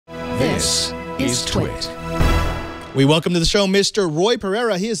This is TWiT. We welcome to the show Mr. Roy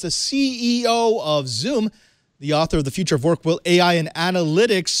Pereira. He is the CEO of Zoom, the author of The Future of Work. Will AI and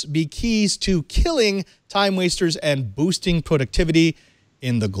Analytics be keys to killing time wasters and boosting productivity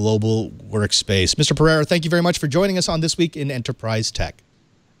in the global workspace? Mr. Pereira, thank you very much for joining us on This Week in Enterprise Tech.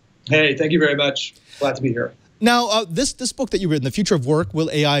 Hey, thank you very much. Glad to be here. Now, this book that you've written, The Future of Work,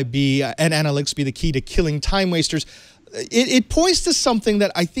 Will AI be and Analytics be the key to killing time wasters? It points to something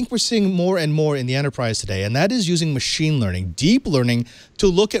that I think we're seeing more and more in the enterprise today, and that is using machine learning, deep learning, to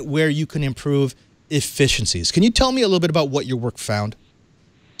look at where you can improve efficiencies. Can you tell me a little bit about what your work found?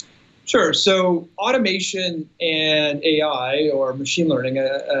 Sure. So automation and AI, or machine learning,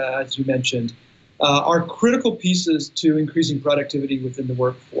 as you mentioned, are critical pieces to increasing productivity within the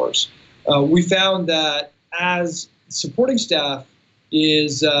workforce. We found that as supporting staff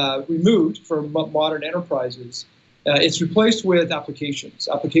is removed from modern enterprises, it's replaced with applications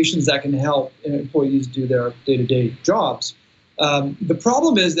that can help employees do their day-to-day jobs. The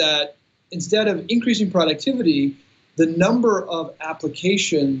problem is that instead of increasing productivity, the number of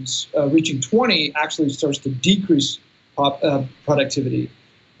applications reaching 20 actually starts to decrease productivity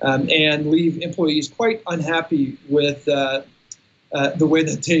and leave employees quite unhappy with the way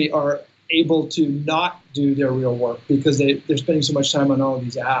that they are able to not do their real work because they're spending so much time on all of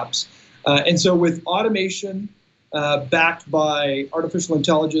these apps. And so with automation, backed by artificial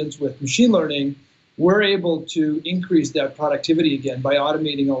intelligence with machine learning, we're able to increase that productivity again by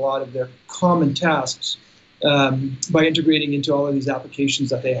automating a lot of their common tasks by integrating into all of these applications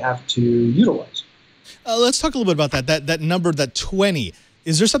that they have to utilize. Let's talk a little bit about that number, that 20.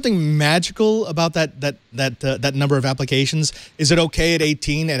 Is there something magical about that number of applications? Is it okay at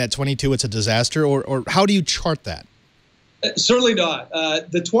 18 and at 22 it's a disaster, or how do you chart that? Certainly not.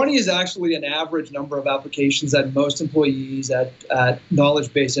 The 20 is actually an average number of applications that most employees at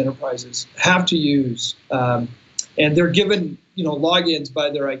knowledge-based enterprises have to use, and they're given logins by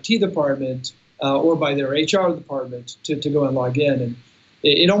their IT department or by their HR department to go and log in. And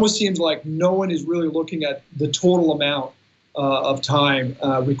it almost seems like no one is really looking at the total amount of time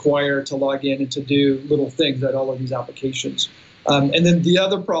required to log in and to do little things at all of these applications. And then the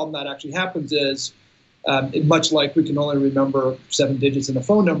other problem that actually happens is, much like we can only remember 7 digits in a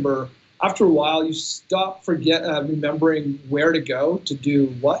phone number, after a while you stop remembering where to go to do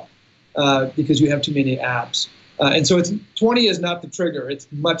what because you have too many apps. And so 20 is not the trigger. It's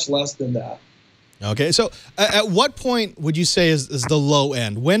much less than that. Okay, so at what point would you say is the low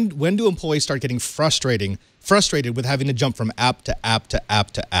end? When do employees start getting frustrated with having to jump from app to app to app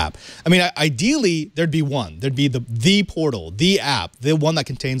to app? I mean, ideally, there'd be one. There'd be the portal, the app, the one that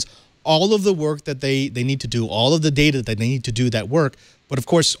contains all of the work that they need to do, all of the data that they need to do that work. But of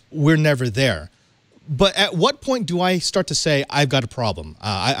course, we're never there. But at what point do I start to say, I've got a problem?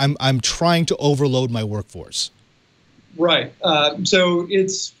 I'm trying to overload my workforce. Right. So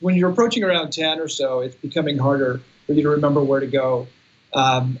it's when you're approaching around 10 or so, it's becoming harder for you to remember where to go.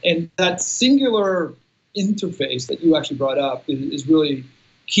 And that singular interface that you actually brought up is really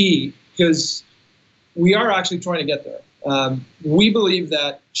key because we are actually trying to get there. We believe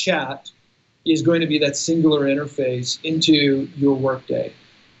that chat is going to be that singular interface into your workday.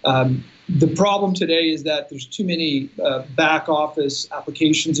 The problem today is that there's too many back office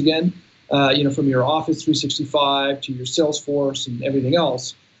applications again, from your Office 365 to your Salesforce and everything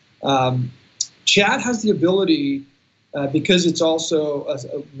else. Chat has the ability, because it's also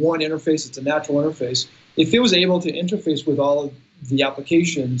one interface, it's a natural interface. If it was able to interface with all of the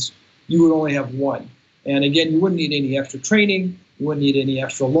applications, you would only have one. And again, you wouldn't need any extra training. You wouldn't need any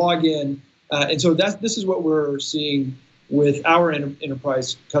extra login. And so this is what we're seeing with our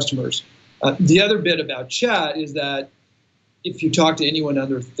enterprise customers. The other bit about chat is that if you talk to anyone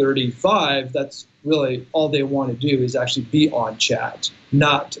under 35, that's really all they want to do is actually be on chat,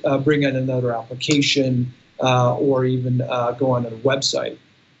 not bring in another application or even go on a website.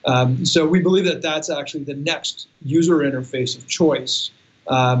 So we believe that that's actually the next user interface of choice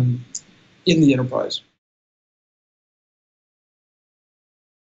in the enterprise.